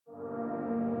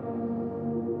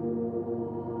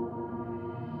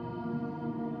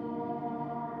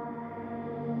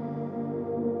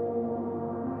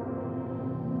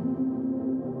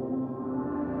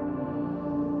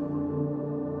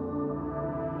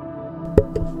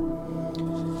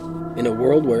In a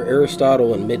world where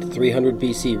Aristotle in mid-300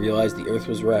 BC realized the earth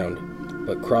was round,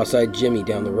 but cross-eyed Jimmy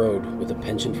down the road, with a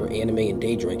penchant for anime and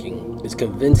day drinking, is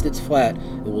convinced it's flat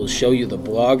and will show you the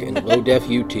blog and low-def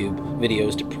YouTube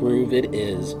videos to prove it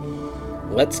is.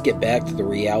 Let's get back to the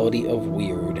reality of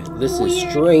weird. This is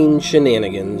Strange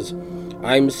Shenanigans.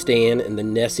 I'm Stan, and the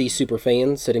Nessie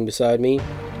superfan sitting beside me,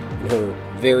 in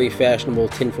her very fashionable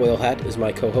tinfoil hat, is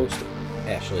my co-host,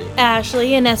 Ashley.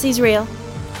 Ashley, and Nessie's real.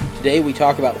 Today we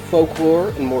talk about folklore,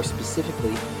 and more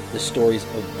specifically, the stories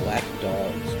of black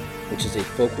dogs, which is a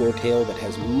folklore tale that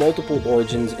has multiple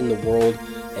origins in the world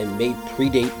and may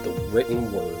predate the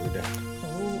written word.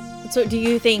 So do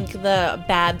you think the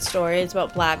bad stories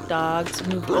about black dogs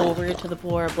moved over to the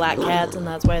poor black cats, and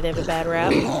that's why they have a bad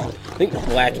rap? I think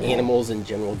black animals in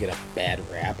general get a bad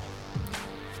rap.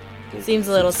 Seems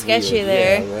a little sketchy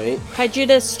there. Yeah, right?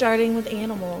 Prejudice starting with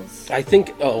animals. I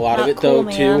think a lot of it, cool, though,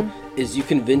 man. too, is you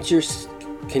can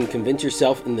convince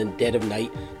yourself in the dead of night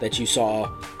that you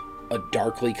saw a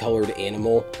darkly colored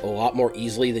animal a lot more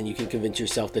easily than you can convince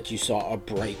yourself that you saw a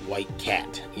bright white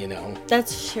cat, you know?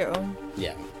 That's true.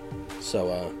 Yeah.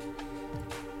 So,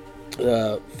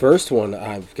 the first one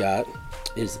I've got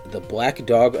is the Black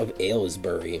Dog of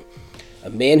Aylesbury. A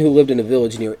man who lived in a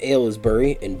village near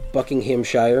Aylesbury in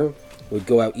Buckinghamshire would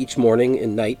go out each morning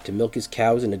and night to milk his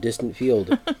cows in a distant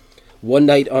field. One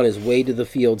night on his way to the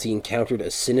fields, he encountered a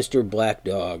sinister black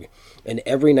dog, and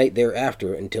every night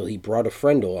thereafter until he brought a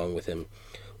friend along with him.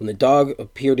 When the dog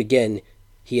appeared again,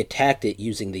 he attacked it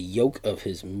using the yoke of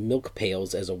his milk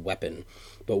pails as a weapon.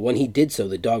 But when he did so,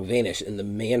 the dog vanished, and the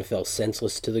man fell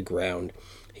senseless to the ground.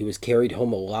 He was carried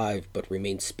home alive, but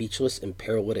remained speechless and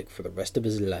paralytic for the rest of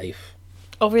his life.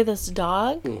 Over this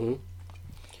dog? Mm-hmm.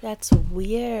 That's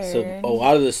weird. So a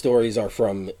lot of the stories are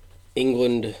from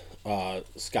England,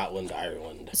 Scotland,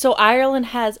 Ireland. So Ireland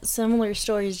has similar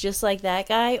stories just like that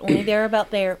guy, only they're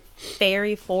about their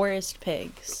fairy forest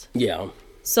pigs. Yeah.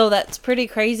 So that's pretty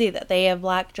crazy that they have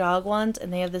black dog ones,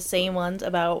 and they have the same ones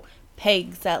about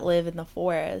pigs that live in the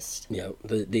forest. Yeah.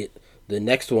 The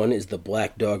next one is the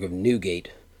Black Dog of Newgate.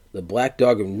 The Black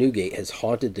Dog of Newgate has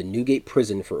haunted the Newgate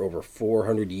prison for over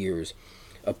 400 years,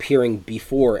 appearing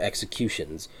before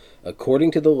executions. According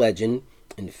to the legend,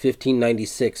 in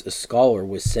 1596, a scholar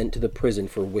was sent to the prison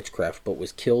for witchcraft, but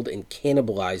was killed and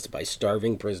cannibalized by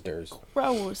starving prisoners.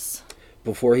 Gross.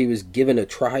 Before he was given a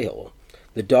trial.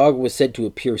 The dog was said to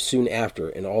appear soon after,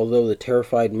 and although the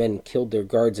terrified men killed their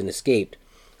guards and escaped,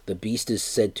 the beast is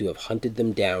said to have hunted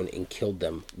them down and killed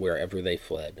them wherever they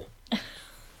fled.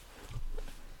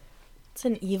 It's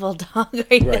an evil dog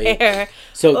right there.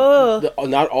 So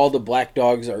not all the black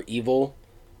dogs are evil,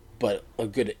 but a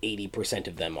good 80%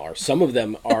 of them are. Some of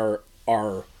them are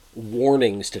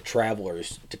warnings to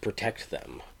travelers to protect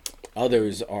them.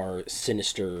 Others are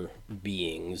sinister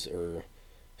beings or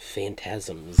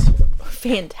phantasms.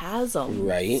 Phantasms.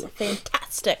 Right.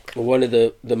 Fantastic. One of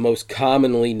the most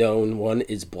commonly known one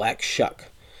is Black Shuck.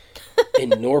 In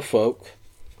Norfolk,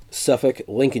 Suffolk,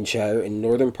 Lincolnshire, and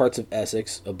northern parts of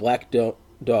Essex, a black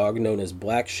dog known as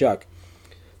Black Shuck.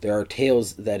 There are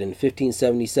tales that in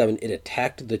 1577 it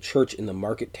attacked the church in the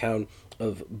market town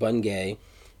of Bungay,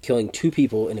 killing 2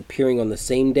 people and appearing on the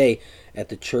same day at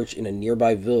the church in a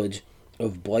nearby village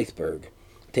of Blythburgh,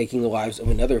 taking the lives of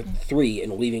another 3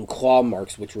 and leaving claw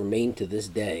marks which remain to this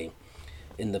day.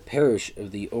 In the parish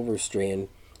of the Overstrand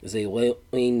is a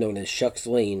lane known as Shuck's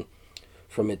Lane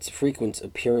from its frequent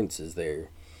appearances there.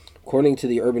 According to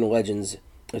the urban legends,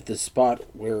 if the spot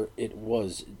where it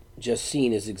was just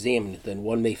seen is examined, then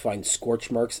one may find scorch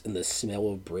marks and the smell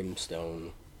of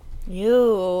brimstone.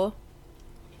 Ew.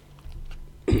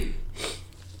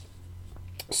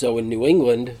 So in New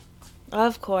England,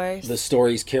 Of course. the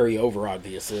stories carry over,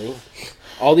 obviously.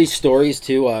 All these stories,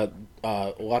 too,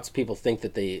 lots of people think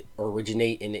that they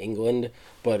originate in England,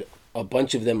 but a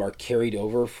bunch of them are carried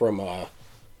over from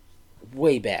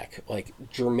way back, like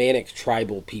Germanic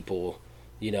tribal people,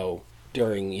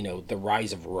 during, the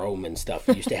rise of Rome and stuff,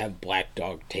 used to have black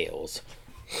dog tales.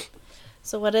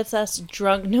 So what if us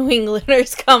drunk New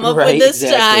Englanders come up Right, with this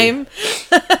exactly.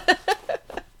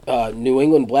 time? New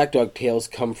England black dog tales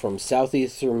come from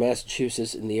southeastern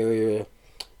Massachusetts in the area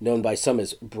known by some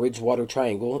as Bridgewater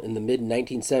Triangle. In the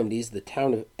mid-1970s, the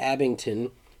town of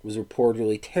Abington was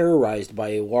reportedly terrorized by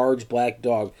a large black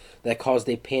dog that caused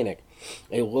a panic.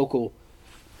 A local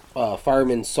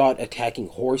firemen saw it attacking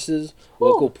horses.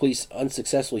 Local police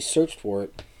unsuccessfully searched for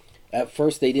it. At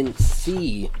first, they didn't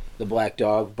see the black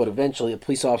dog, but eventually a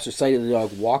police officer sighted the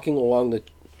dog walking along the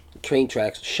train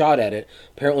tracks, shot at it.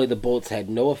 Apparently, the bullets had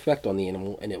no effect on the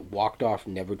animal, and it walked off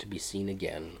never to be seen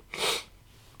again.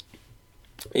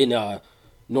 In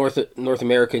North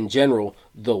America in general,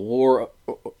 the lore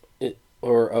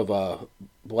of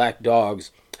black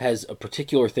dogs has a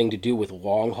particular thing to do with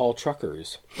long haul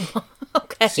truckers.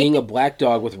 Okay. Seeing a black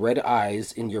dog with red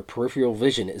eyes in your peripheral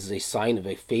vision is a sign of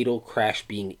a fatal crash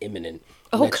being imminent.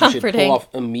 Oh, that you should comforting. pull off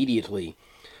immediately.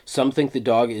 Some think the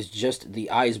dog is just the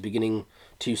eyes beginning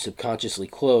to subconsciously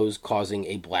close, causing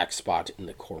a black spot in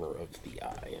the corner of the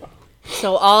eye.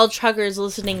 So all truckers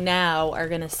listening now are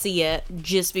gonna see it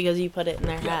just because you put it in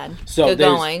their head. So Go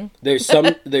going.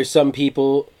 there's some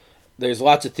people. There's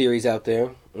lots of theories out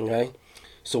there. Okay,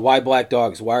 so why black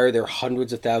dogs? Why are there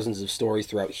hundreds of thousands of stories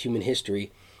throughout human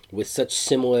history with such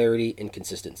similarity and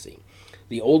consistency?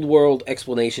 The old world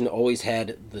explanation always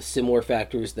had the similar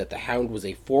factors that the hound was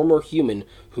a former human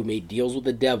who made deals with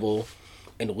the devil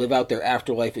and live out their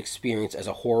afterlife experience as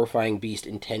a horrifying beast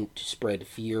intent to spread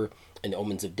fear and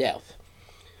omens of death.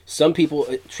 Some people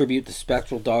attribute the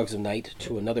spectral dogs of night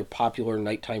to another popular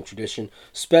nighttime tradition,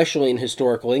 especially in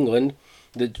historical England.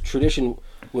 The tradition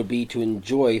would be to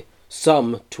enjoy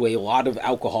some to a lot of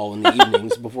alcohol in the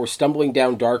evenings before stumbling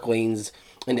down dark lanes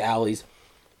and alleys.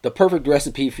 The perfect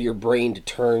recipe for your brain to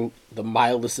turn the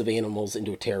mildest of animals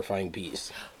into a terrifying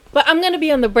beast. But I'm gonna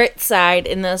be on the Brit side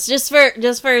in this just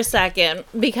for a second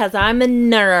because I'm a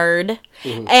nerd.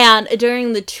 Mm-hmm. And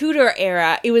during the Tudor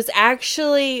era, it was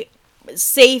actually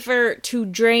safer to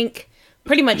drink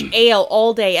pretty much ale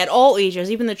all day at all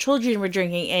ages. Even the children were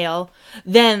drinking ale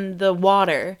than the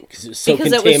water because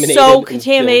it was so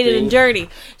contaminated and dirty.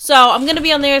 So I'm gonna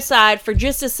be on their side for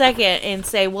just a second and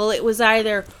say, well, it was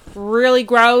either really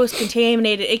gross,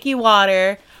 contaminated, icky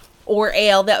water, or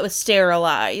ale that was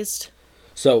sterilized.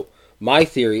 So my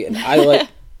theory, and I like,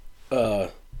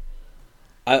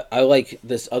 I like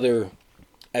this other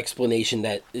explanation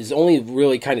that is only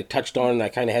really kind of touched on, and I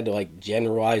kind of had to like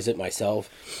generalize it myself.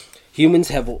 Humans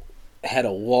have had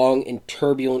a long and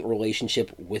turbulent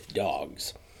relationship with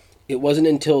dogs. It wasn't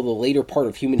until the later part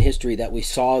of human history that we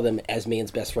saw them as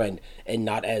man's best friend and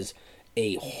not as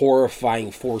a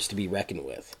horrifying force to be reckoned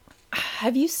with.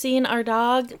 Have you seen our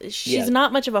dog? She's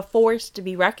not much of a force to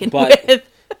be reckoned but with.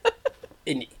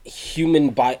 In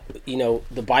human,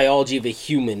 the biology of a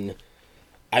human,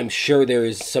 I'm sure there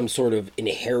is some sort of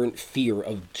inherent fear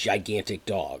of gigantic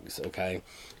dogs, okay?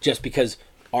 Just because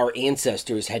our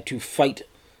ancestors had to fight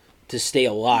to stay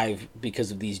alive because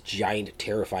of these giant,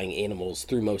 terrifying animals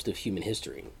through most of human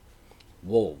history.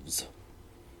 Wolves.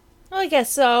 Well, I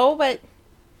guess so, but,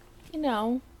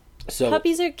 so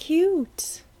puppies are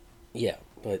cute. Yeah,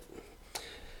 but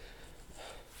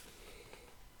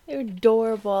they're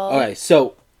adorable. Alright,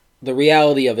 so the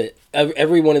reality of it,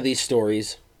 every one of these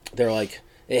stories, they're like,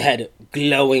 it had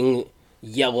glowing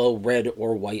yellow, red,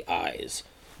 or white eyes.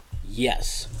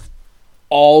 Yes.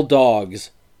 All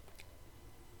dogs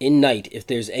in night, if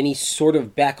there's any sort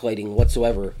of backlighting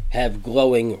whatsoever, have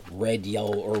glowing red,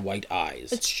 yellow, or white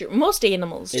eyes. It's true. Most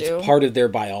animals do. It's part of their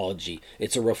biology.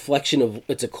 It's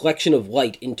a collection of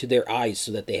light into their eyes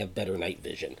so that they have better night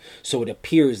vision. So it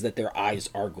appears that their eyes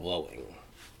are glowing.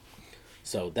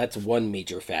 So that's one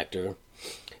major factor.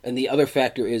 And the other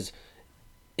factor is,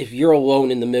 if you're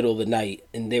alone in the middle of the night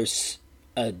and there's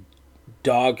a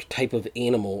dog type of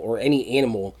animal or any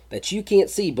animal that you can't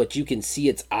see but you can see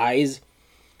its eyes,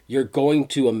 you're going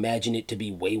to imagine it to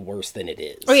be way worse than it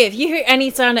is. Oh yeah, if you hear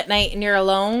any sound at night and you're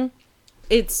alone,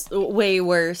 it's way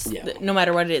worse, no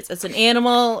matter what it is. It's an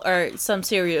animal or some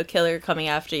serial killer coming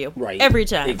after you. Right. Every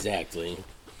time. Exactly.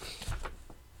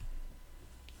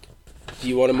 Do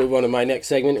you want to move on to my next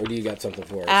segment, or do you got something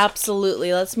for us?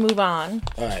 Absolutely. Let's move on.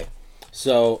 All right.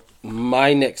 So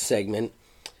my next segment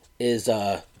is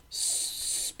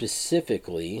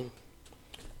specifically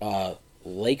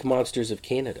Lake Monsters of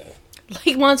Canada.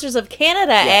 Lake Monsters of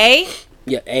Canada, eh?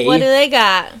 Yeah, What do they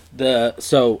got? The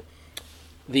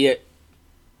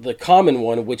common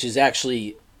one, which is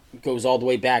actually goes all the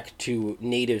way back to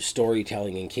native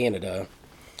storytelling in Canada.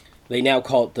 They now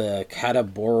call it the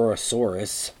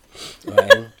Cataborosaurus,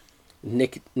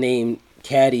 nicknamed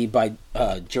Caddy by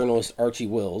journalist Archie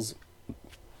Wills,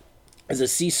 as a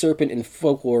sea serpent in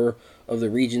folklore of the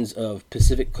regions of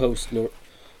Pacific Coast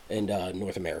and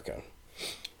North America.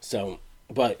 So,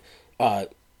 but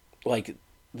like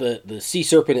the sea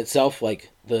serpent itself, like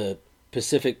the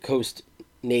Pacific Coast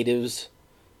natives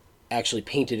actually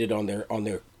painted it on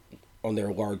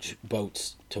their large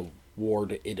boats to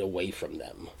ward it away from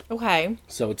them. Okay.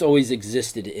 So it's always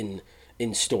existed in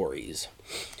stories.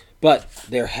 But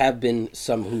there have been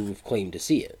some who've claimed to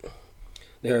see it.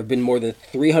 There have been more than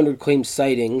 300 claimed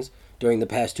sightings during the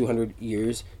past 200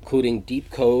 years, including Deep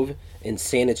Cove and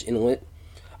Saanich Inlet,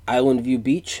 Island View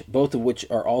Beach, both of which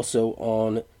are also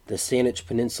on the Saanich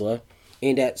Peninsula,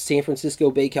 and at San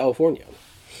Francisco Bay, California.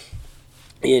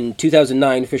 In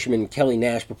 2009, fisherman Kelly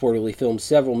Nash purportedly filmed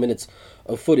several minutes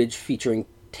of footage featuring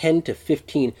 10 to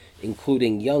 15,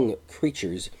 including young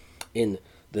creatures, in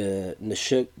the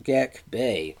Neshugak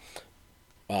Bay.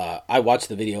 I watched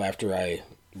the video after I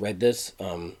read this.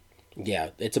 Yeah,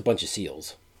 it's a bunch of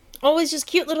seals. Oh, it's just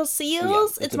cute little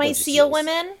seals? Yeah, it's my seal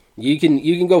women? You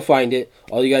can go find it.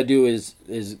 All you gotta do is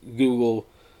Google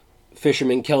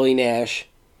fisherman Kelly Nash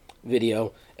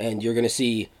video, and you're gonna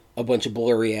see a bunch of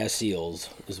blurry ass seals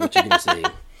is what you're gonna see.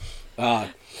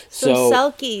 So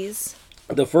selkies.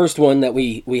 The first one that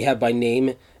we have by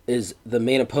name is the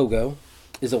Manipogo,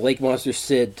 is a lake monster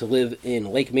said to live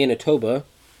in Lake Manitoba,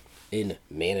 in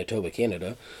Manitoba,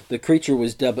 Canada. The creature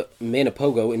was dubbed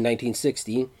Manipogo in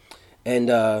 1960, and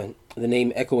the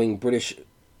name echoing British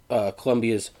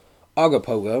Columbia's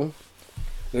Ogopogo.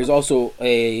 There's also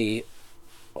a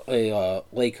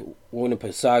Lake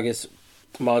Winnipesaukee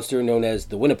monster known as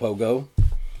the Winnipogo,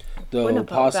 though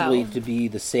possibly to be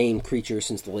the same creature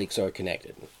since the lakes are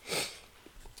connected.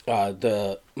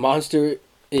 The monster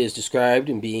is described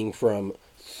in being from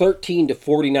 13 to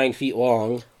 49 feet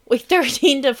long. Wait,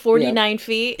 13 to 49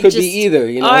 feet? Could be either,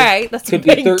 you know. All right, that's could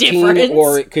a big be 13 difference.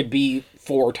 Or it could be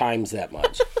 4 times that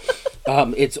much.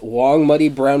 Its long, muddy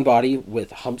brown body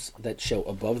with humps that show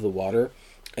above the water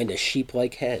and a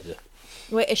sheep-like head.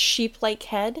 Wait, a sheep-like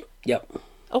head? Yep.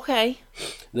 Okay.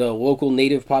 The local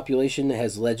native population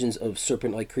has legends of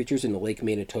serpent-like creatures in Lake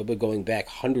Manitoba going back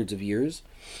hundreds of years.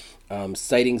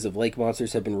 Sightings of lake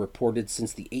monsters have been reported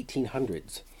since the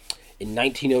 1800s. In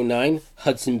 1909,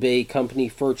 Hudson Bay Company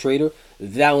fur trader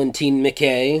Valentine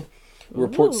McKay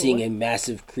reports seeing a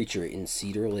massive creature in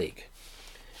Cedar Lake.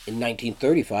 In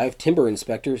 1935, timber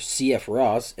inspector C.F.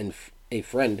 Ross and a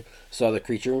friend saw the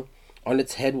creature. On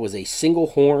its head was a single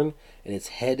horn, and its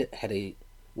head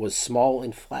was small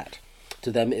and flat.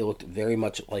 To them, it looked very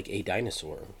much like a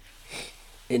dinosaur.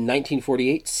 In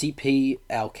 1948, C.P.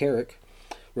 Alcaric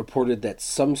reported that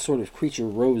some sort of creature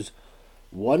rose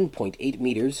 1.8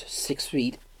 meters, 6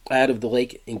 feet, out of the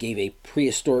lake and gave a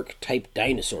prehistoric-type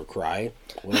dinosaur cry,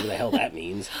 whatever the hell that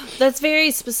means. That's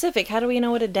very specific. How do we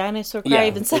know what a dinosaur cry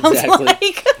even sounds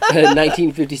like? In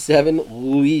 1957,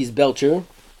 Louise Belcher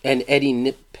and Eddie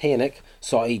Nipanic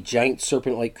saw a giant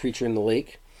serpent-like creature in the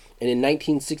lake. And in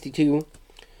 1962,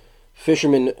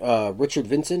 fishermen Richard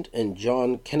Vincent and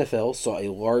John Kennefel saw a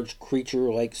large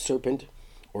creature-like serpent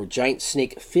or giant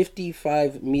snake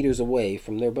 55 meters away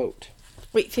from their boat.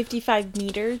 Wait, 55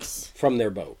 meters? From their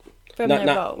boat. From their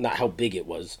boat. Not how big it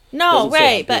was. No,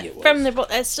 right, but from their boat.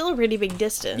 That's still a pretty big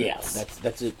distance. Yeah,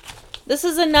 that's it. This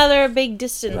is another big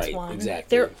distance one. Exactly.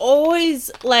 They're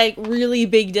always, like, really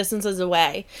big distances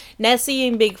away. Nessie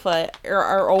and Bigfoot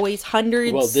are always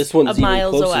hundreds this one's of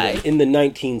miles even closer away. In the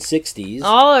 1960s,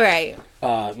 all right.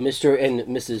 Mr. and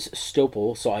Mrs.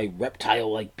 Stopel saw a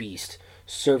reptile-like beast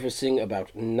surfacing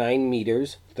about 9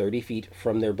 meters, 30 feet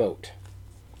from their boat.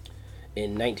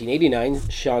 In 1989,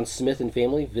 Sean Smith and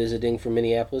family, visiting from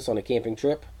Minneapolis on a camping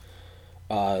trip,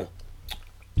 off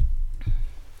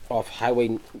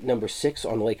Highway number 6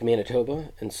 on Lake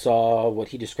Manitoba, and saw what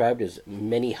he described as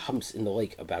many humps in the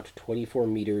lake about 24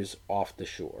 meters off the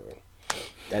shore.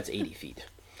 That's 80 feet.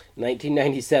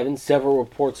 1997, several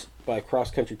reports by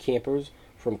cross-country campers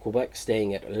from Quebec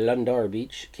staying at Lundar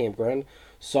Beach Campground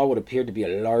saw what appeared to be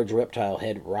a large reptile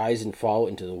head rise and fall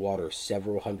into the water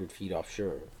several hundred feet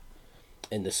offshore,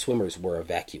 and the swimmers were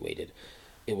evacuated.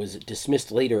 It was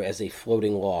dismissed later as a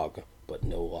floating log, but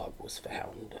no log was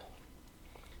found.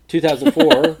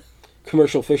 2004,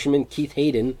 commercial fisherman Keith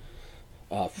Hayden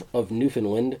of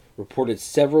Newfoundland reported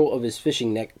several of his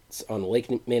fishing nets on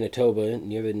Lake Manitoba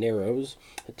near the Narrows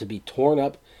to be torn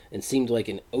up and seemed like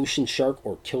an ocean shark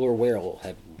or killer whale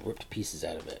had ripped pieces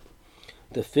out of it.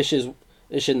 The fish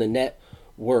in the net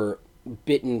were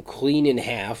bitten clean in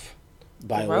half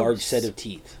by a large set of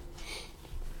teeth.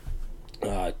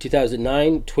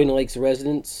 2009, Twin Lakes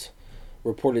residents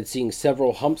reported seeing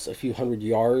several humps a few hundred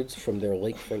yards from their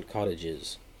lakefront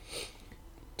cottages.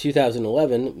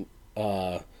 2011,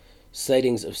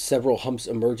 sightings of several humps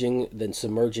emerging, then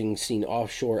submerging, seen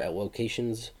offshore at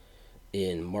locations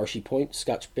in Marshy Point,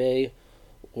 Scotch Bay,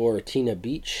 or Tina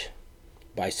Beach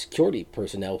by security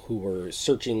personnel who were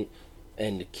searching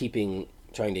and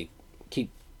trying to keep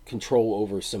control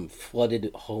over some flooded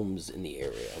homes in the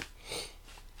area.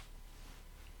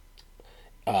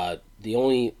 The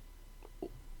only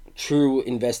true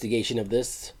investigation of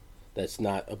this that's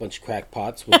not a bunch of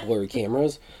crackpots with blurry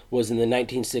cameras was in the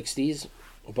 1960s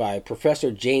by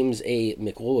Professor James A.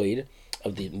 McLeod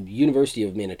of the University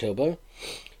of Manitoba.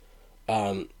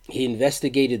 He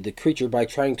investigated the creature by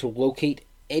trying to locate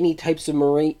any types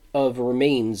of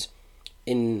remains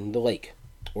in the lake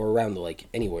or around the lake,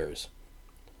 anywheres.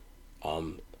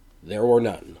 There were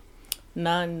none.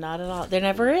 None, not at all. There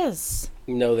never is.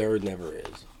 No, there never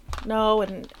is. No,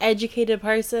 an educated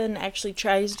person actually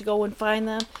tries to go and find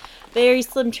them. Very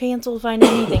slim chance we'll find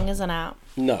anything, isn't it?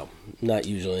 No, not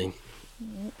usually.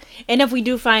 And if we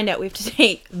do find it, we have to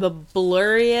take the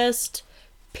blurriest,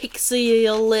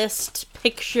 pixelist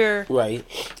picture Right.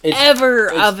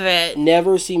 of it.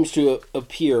 Never seems to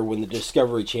appear when the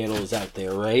Discovery Channel is out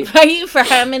there, right? Right? For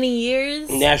how many years?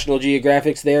 National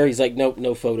Geographic's there. He's like, nope,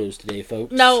 no photos today,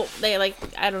 folks. No, they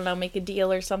I don't know, make a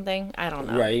deal or something. I don't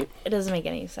know. Right. It doesn't make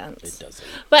any sense. It doesn't.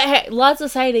 But hey, lots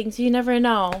of sightings. You never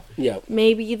know. Yeah.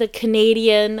 Maybe the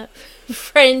Canadian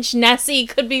French Nessie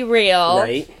could be real.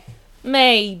 Right.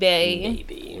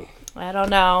 Maybe. I don't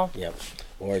know. Yep.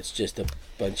 Or it's just a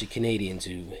bunch of Canadians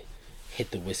who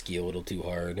hit the whiskey a little too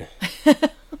hard.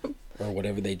 Or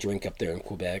whatever they drink up there in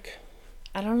Quebec.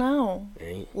 I don't know.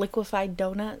 Right. Liquefied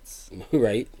donuts.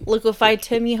 Right. Liquefied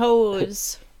Timmy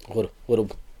Hose.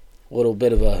 Little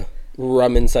bit of a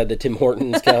rum inside the Tim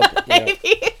Hortons cup. Yeah.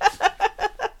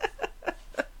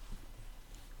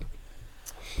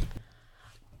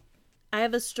 I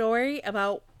have a story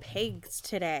about pigs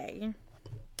today.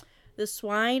 The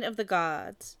swine of the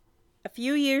gods. A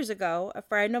few years ago, a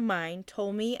friend of mine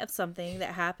told me of something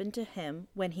that happened to him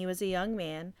when he was a young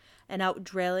man and out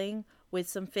drilling with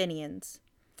some Fenians.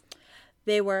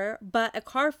 They were but a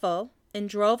carful and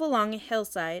drove along a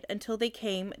hillside until they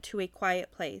came to a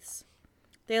quiet place.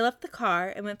 They left the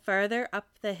car and went further up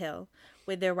the hill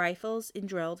with their rifles and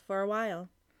drilled for a while.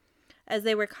 As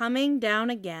they were coming down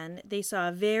again, they saw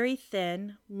a very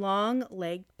thin,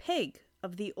 long-legged pig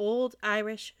of the old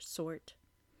Irish sort.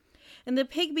 And the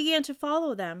pig began to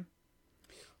follow them.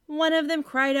 One of them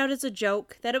cried out as a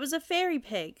joke that it was a fairy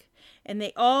pig, and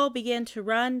they all began to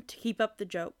run to keep up the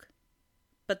joke.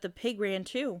 But the pig ran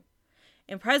too,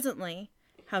 and presently,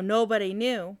 how nobody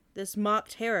knew, this mock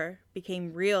terror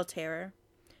became real terror,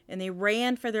 and they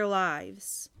ran for their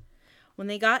lives. When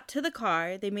they got to the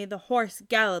car, they made the horse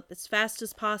gallop as fast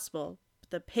as possible, but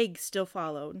the pig still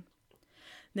followed.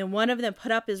 Then one of them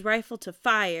put up his rifle to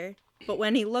fire, but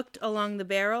when he looked along the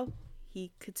barrel,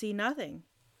 he could see nothing.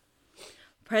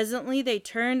 Presently they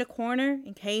turned a corner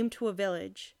and came to a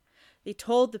village. They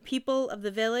told the people of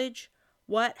the village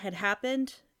what had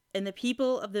happened, and the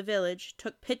people of the village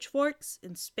took pitchforks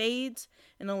and spades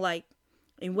and the like,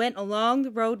 and went along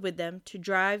the road with them to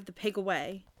drive the pig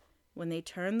away. When they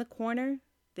turned the corner,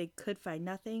 they could find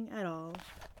nothing at all.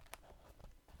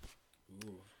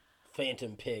 Ooh.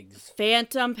 Phantom pigs.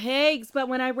 Phantom pigs. But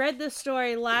when I read this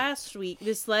story last week,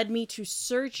 this led me to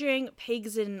searching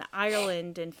pigs in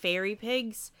Ireland and fairy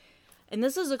pigs. And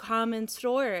this is a common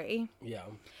story. Yeah.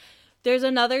 There's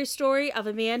another story of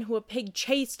a man who a pig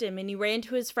chased him and he ran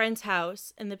to his friend's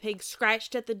house and the pig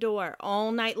scratched at the door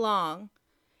all night long.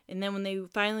 And then when they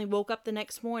finally woke up the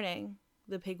next morning,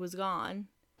 the pig was gone.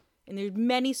 And there's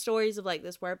many stories of like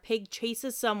this where a pig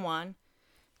chases someone,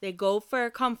 they go for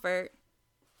comfort,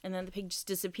 and then the pig just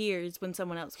disappears when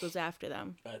someone else goes after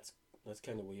them. That's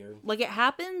kind of weird. Like, it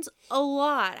happens a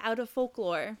lot out of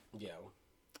folklore. Yeah.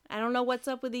 I don't know what's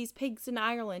up with these pigs in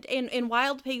Ireland. And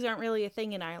wild pigs aren't really a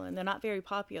thing in Ireland. They're not very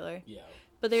popular. Yeah.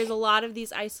 But there's a lot of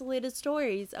these isolated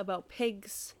stories about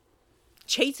pigs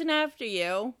chasing after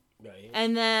you. Right.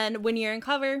 And then when you're in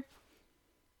cover,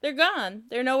 they're gone.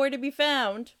 They're nowhere to be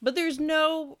found. But there's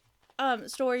no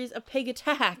stories of pig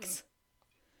attacks.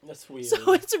 That's weird.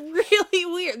 So it's really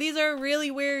weird. These are a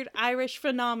really weird Irish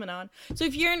phenomenon. So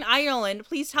if you're in Ireland,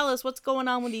 please tell us what's going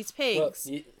on with these pigs.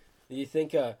 Well, you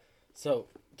think, so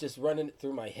just running it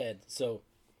through my head. So,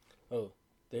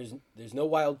 there's no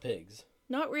wild pigs.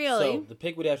 Not really. So the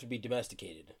pig would have to be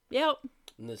domesticated. Yep.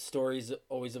 And the story's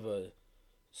always of a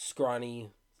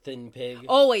scrawny, thin pig.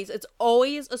 Always. It's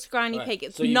always a scrawny pig.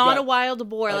 It's so not a wild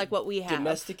boar like what we have.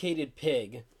 Domesticated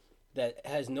pig that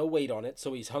has no weight on it,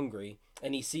 so he's hungry,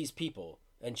 and he sees people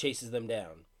and chases them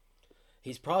down.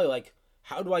 He's probably like,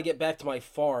 how do I get back to my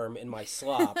farm and my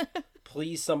slop?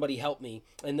 Please, somebody help me.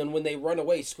 And then when they run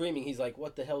away screaming, he's like,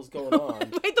 what the hell's going on?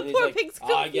 Right, the poor pig's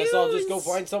confused. I guess I'll just go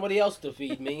find somebody else to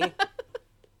feed me.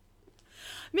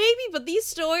 Maybe, but these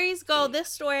stories go... This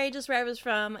story I just read was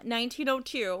from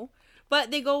 1902,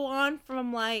 but they go on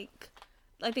from, like...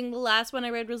 I think the last one I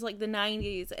read was, like, the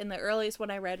 90s, and the earliest one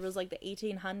I read was, like, the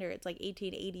 1800s, like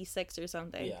 1886 or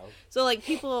something. Yeah. So, like,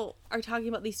 people are talking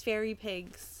about these fairy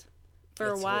pigs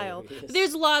for a while. hilarious. But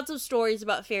there's lots of stories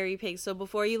about fairy pigs. So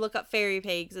before you look up fairy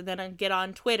pigs and then get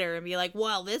on Twitter and be like,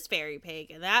 well, this fairy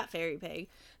pig and that fairy pig.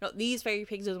 No, these fairy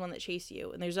pigs are the one that chase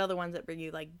you. And there's other ones that bring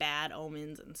you like bad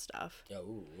omens and stuff.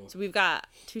 Oh. So we've got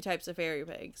 2 types of fairy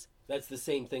pigs. That's the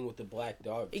same thing with the black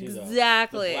dog, too,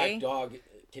 Exactly. The black dog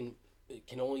can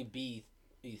only be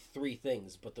 3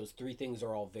 things, but those 3 things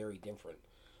are all very different.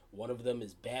 One of them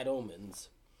is bad omens,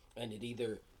 and it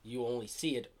either you only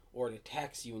see it or it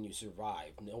attacks you and you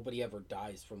survive. Nobody ever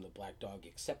dies from the black dog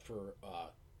except for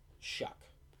Shuck.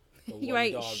 The You're one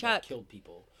right, dog Shuck. that killed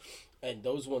people. And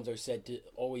those ones are said to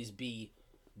always be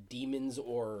demons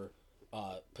or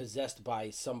possessed by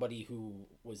somebody who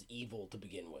was evil to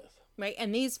begin with. Right?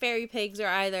 And these fairy pigs are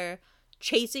either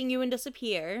chasing you and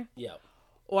disappear. Yeah.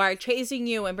 Or chasing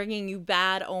you and bringing you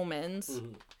bad omens.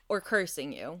 Or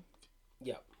cursing you.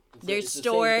 Yeah. There's it's the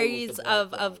same thing with stories the black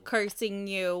of dog. cursing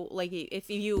you, like if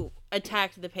you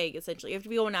attacked the pig, essentially. You have to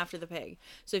be going after the pig.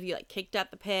 So if you like kicked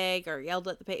at the pig or yelled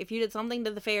at the pig, if you did something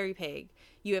to the fairy pig,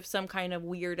 you have some kind of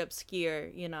weird, obscure,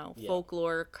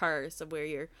 folklore curse of where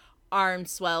your arm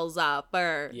swells up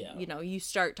or, you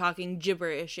start talking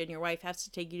gibberish and your wife has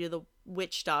to take you to the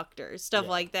witch doctor, stuff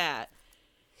like that.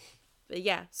 But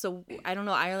yeah, so I don't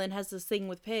know, Ireland has this thing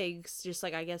with pigs, just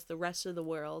like I guess the rest of the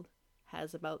world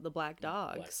has about the black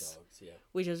dogs. Black dogs, yeah.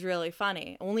 Which is really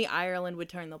funny. Only Ireland would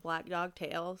turn the black dog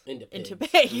tails into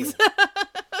pigs. pigs.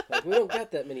 Like, we don't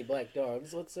got that many black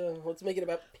dogs. Let's make it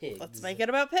about pigs. Let's make it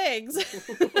about pigs.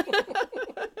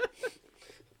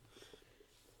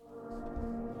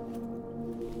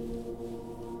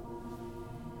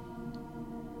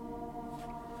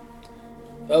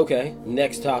 Okay,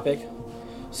 next topic.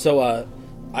 So,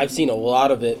 I've seen a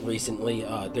lot of it recently.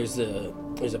 There's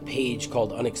a page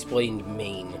called Unexplained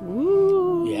Maine.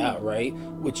 Ooh. Yeah, right?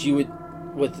 Which you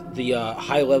would, with the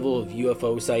high level of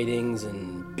UFO sightings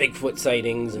and Bigfoot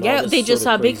sightings and all this they just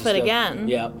sort saw of crazy Bigfoot stuff. again.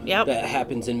 Yeah, Yep. that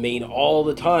happens in Maine all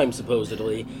the time,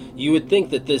 supposedly. You would think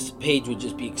that this page would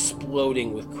just be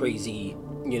exploding with crazy,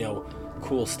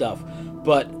 cool stuff.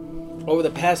 But over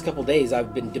the past couple days,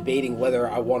 I've been debating whether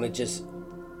I want to just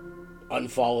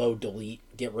unfollow, delete,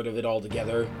 get rid of it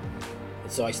altogether.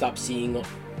 And so I stopped seeing,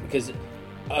 because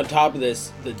on top of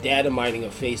this, the data mining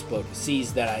of Facebook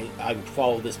sees that I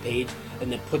follow this page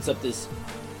and then puts up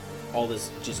all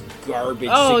this just garbage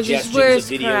suggestions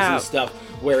of videos crap. and stuff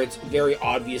where it's very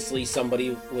obviously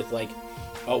somebody with like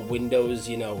a Windows,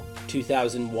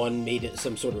 2001 made it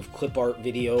some sort of clip art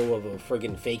video of a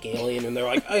friggin' fake alien, and they're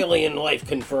like, alien life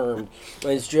confirmed,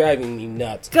 and it's driving me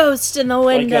nuts. Ghost in the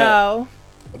window.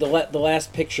 The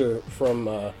last picture from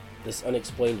this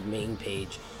Unexplained Maine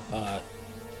page, that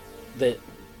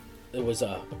it was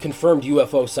a confirmed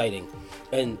UFO sighting,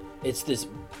 and it's this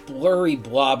blurry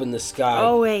blob in the sky.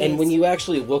 Always. And when you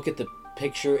actually look at the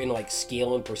picture in like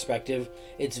scale and perspective,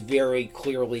 it's very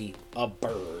clearly a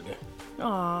bird.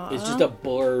 Aww. It's just a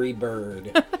blurry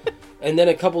bird. And then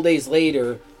a couple days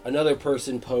later, another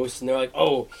person posts, and they're like,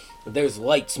 "Oh, there's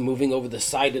lights moving over the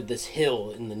side of this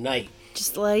hill in the night."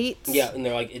 Just lights? Yeah, and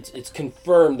they're like, it's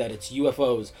confirmed that it's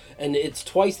UFOs. And it's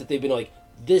twice that they've been like,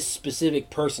 this specific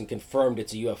person confirmed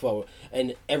it's a UFO.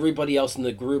 And everybody else in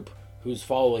the group who's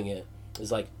following it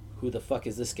is like, who the fuck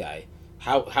is this guy?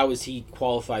 How is he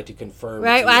qualified to confirm?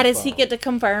 Right, it's a why UFO? does he get to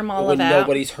confirm all When of that?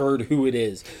 nobody's heard who it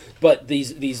is. But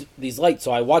these lights,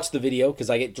 so I watched the video because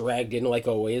I get dragged in like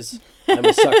always. I'm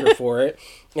a sucker for it.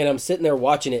 And I'm sitting there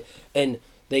watching it, and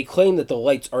they claim that the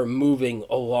lights are moving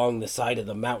along the side of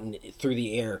the mountain through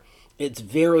the air. It's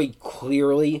very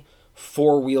clearly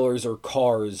four-wheelers or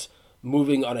cars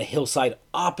moving on a hillside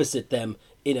opposite them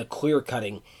in a clear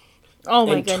cutting. Oh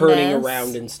my and goodness. turning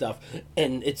around and stuff.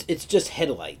 And it's just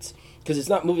headlights. Because it's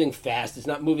not moving fast, it's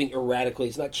not moving erratically,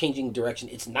 it's not changing direction,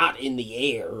 it's not in the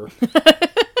air.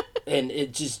 And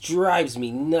it just drives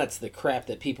me nuts, the crap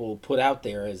that people put out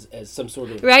there as some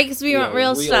sort of right, because we want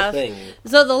real stuff. Thing.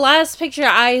 So the last picture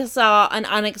I saw on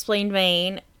Unexplained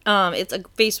Maine, it's a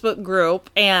Facebook group,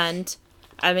 and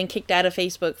I've been kicked out of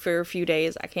Facebook for a few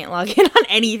days. I can't log in on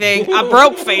anything. I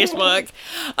broke Facebook.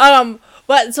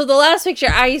 But so the last picture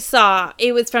I saw,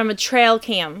 it was from a trail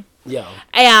cam. Yeah.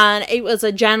 And it was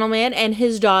a gentleman and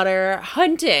his daughter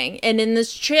hunting. And in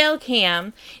this trail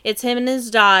cam, it's him and his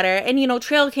daughter. And,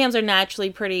 trail cams are naturally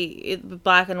pretty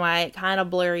black and white, kind of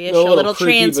blurry-ish, a little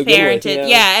transparent.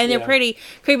 Yeah, and they're pretty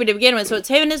creepy to begin with. So it's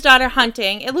him and his daughter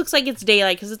hunting. It looks like it's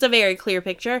daylight because it's a very clear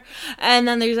picture. And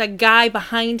then there's a guy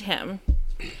behind him.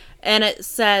 And it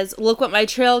says, "Look what my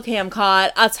trail cam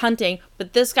caught, us hunting."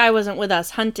 But this guy wasn't with us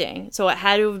hunting. So it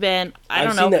had to have been, I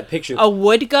don't know, seen that picture. a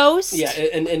wood ghost? Yeah,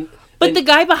 and But the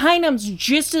guy behind him's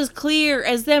just as clear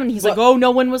as them, and he's like, "Oh,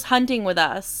 no one was hunting with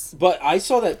us." But I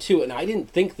saw that too, and I didn't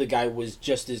think the guy was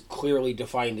just as clearly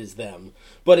defined as them.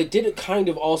 But it did kind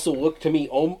of also look to me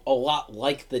a lot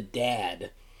like the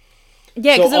dad.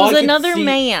 Yeah, because it was another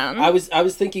man. I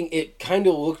was thinking it kind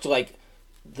of looked like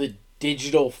the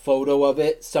digital photo of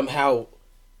it somehow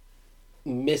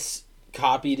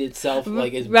miscopied itself,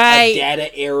 like a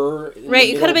data error. Right,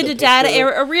 it could have been a data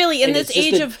error. Or really, in this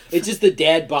age of... It's just the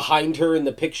dad behind her in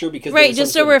the picture because... Right,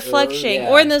 just a reflection. Yeah.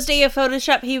 Or in this day of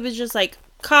Photoshop, he was just like,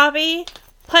 copy,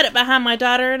 put it behind my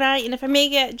daughter and I, and if I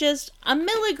make it just a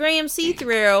milligram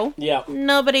see-through,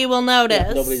 nobody will notice.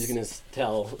 Yeah, nobody's going to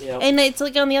tell. Yeah. And it's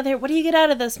like on the other... What do you get out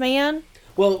of this, man?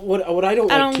 Well, what I don't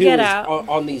like, too,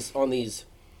 is on these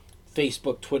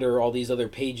Facebook, Twitter, all these other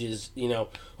pages,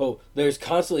 there's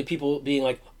constantly people being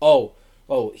like, oh,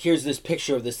 here's this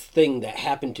picture of this thing that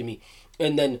happened to me.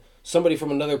 And then somebody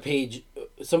from another page,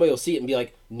 somebody will see it and be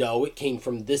like, no, it came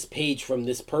from this page from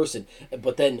this person.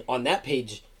 But then on that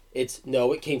page, it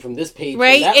came from this page from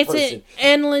that person. Right, it's an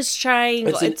endless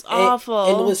triangle. It's awful.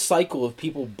 Endless cycle of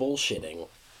people bullshitting.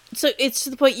 So it's to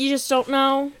the point you just don't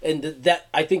know? And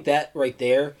I think that right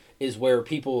there is where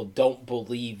people don't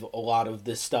believe a lot of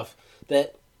this stuff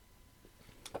that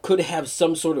could have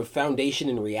some sort of foundation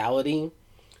in reality,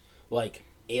 like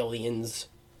aliens,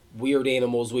 weird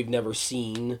animals we've never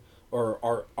seen or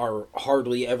are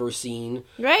hardly ever seen.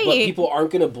 Right. But people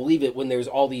aren't going to believe it when there's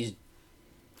all these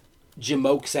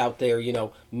jamokes out there,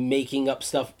 making up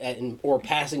stuff or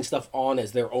passing stuff on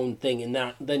as their own thing and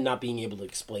not being able to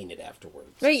explain it afterwards.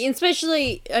 Right,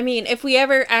 especially, if we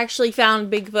ever actually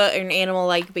found Bigfoot or an animal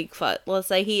like Bigfoot, let's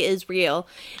say he is real,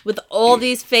 with all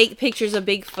these fake pictures of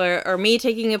Bigfoot, or me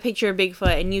taking a picture of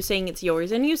Bigfoot and you saying it's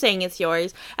yours, and you saying it's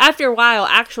yours, after a while,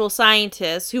 actual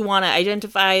scientists who want to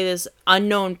identify this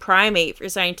unknown primate for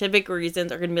scientific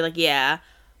reasons are going to be like, yeah,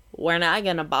 we're not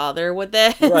going to bother with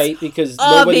this. Right, because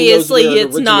obviously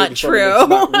it's not true. It's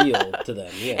not real to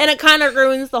them. Yeah. And it kind of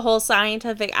ruins the whole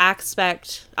scientific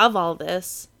aspect of all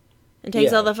this. And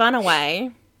takes all the fun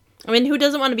away. Who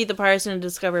doesn't want to be the person to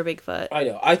discover Bigfoot? I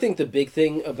know. I think the big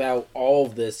thing about all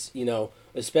of this,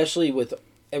 especially with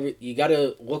you got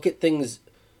to look at things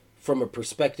from a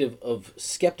perspective of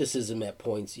skepticism at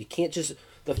points. You can't just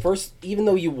even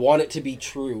though you want it to be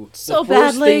true, so the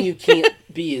first badly. thing you can't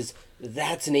be is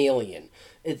that's an alien.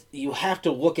 You have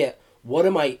to look at what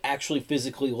am I actually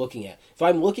physically looking at. If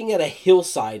I'm looking at a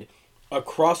hillside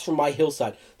across from my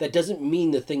hillside, that doesn't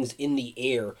mean the thing's in the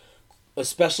air,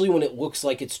 especially when it looks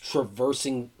like it's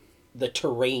traversing the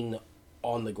terrain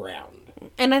on the ground.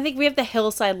 And I think we have the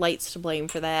hillside lights to blame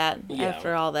for that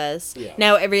after all this. Yeah.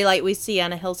 Now every light we see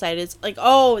on a hillside is like,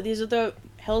 oh, these are the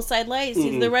hillside lights.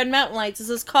 These are the Red Mountain lights. This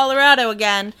is Colorado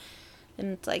again.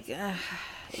 And it's like...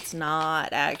 it's not,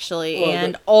 actually.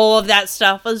 And all of that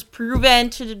stuff was proven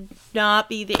to not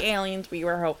be the aliens we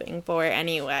were hoping for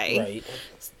anyway. Right.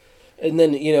 And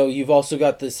then, you've also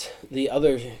got the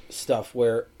other stuff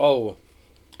where,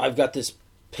 I've got this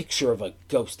picture of a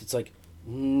ghost. It's like,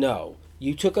 no.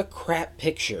 You took a crap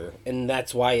picture, and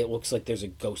that's why it looks like there's a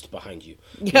ghost behind you.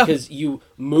 Yep. Because you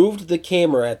moved the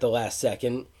camera at the last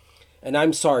second, and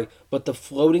I'm sorry, but the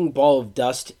floating ball of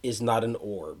dust is not an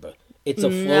orb. It's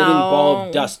a floating ball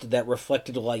of dust that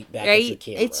reflected light back at the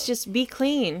camera. It's just be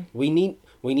clean. We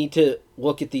need to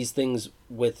look at these things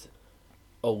with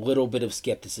a little bit of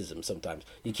skepticism sometimes.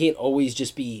 You can't always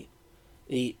just be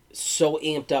so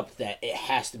amped up that it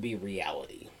has to be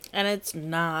reality. And it's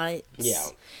not. Yeah.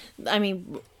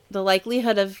 The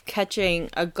likelihood of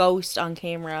catching a ghost on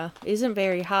camera isn't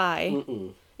very high.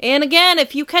 Mm-mm. And again,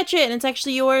 if you catch it and it's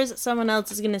actually yours, someone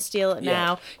else is going to steal it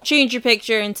now. Change your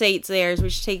picture and say it's theirs,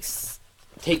 which takes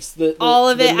the all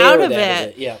of it out of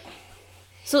it. Yeah.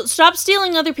 So stop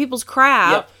stealing other people's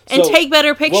crap and take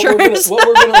better pictures. What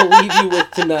we're gonna leave you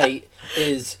with tonight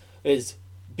is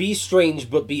be strange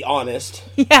but be honest.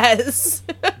 Yes.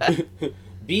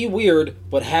 Be weird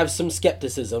but have some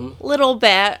skepticism. Little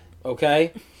bit.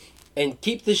 Okay? And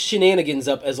keep the shenanigans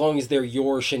up as long as they're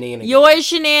your shenanigans. Your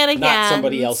shenanigans. Not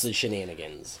somebody else's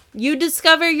shenanigans. You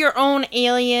discover your own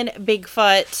alien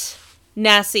Bigfoot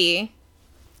Nessie,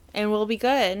 and we'll be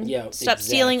good. Yeah, Stop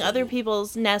stealing other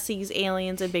people's Nessies,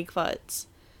 aliens, and Bigfoots.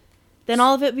 Then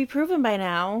all of it be proven by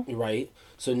now. Right.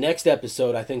 So next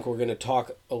episode, I think we're going to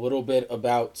talk a little bit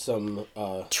about some...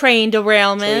 train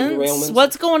derailments.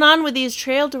 What's going on with these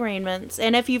trail derailments?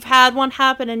 And if you've had one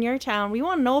happen in your town, we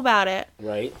want to know about it.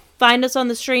 Right. Find us on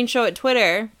the Strange Show at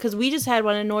Twitter, because we just had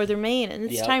one in Northern Maine, and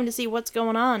it's time to see what's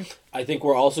going on. I think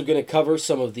we're also going to cover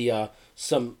some of the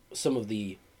some of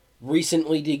the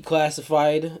recently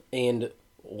declassified and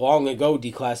long ago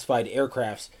declassified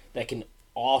aircrafts that can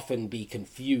often be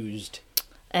confused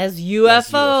as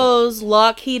UFOs.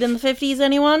 Lockheed in the 50s,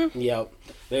 anyone? Yep.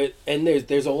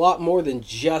 There's a lot more than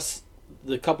just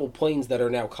the couple planes that are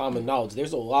now common knowledge.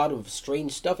 There's a lot of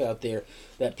strange stuff out there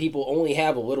that people only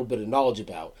have a little bit of knowledge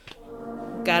about.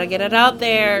 Gotta get it out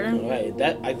there. All right,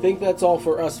 I think that's all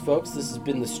for us, folks. This has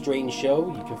been The Strange Show.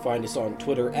 You can find us on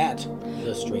Twitter at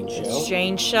The Strange Show.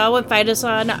 Strange Show, and find us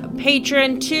on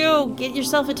Patreon too. Get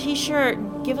yourself a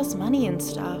t-shirt. Give us money and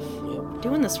stuff. Yep.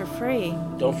 Doing this for free.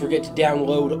 Don't forget to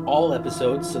download all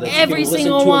episodes so that Every you can listen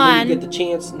single to them one. when you get the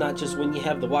chance, not just when you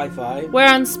have the Wi-Fi. We're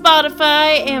on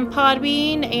Spotify and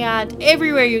Podbean and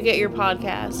everywhere you get your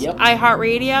podcasts. Yep.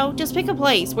 iHeartRadio. Just pick a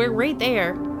place. We're right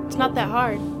there. It's not that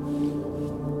hard.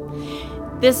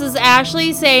 This is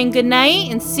Ashley saying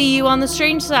goodnight and see you on the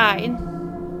strange side.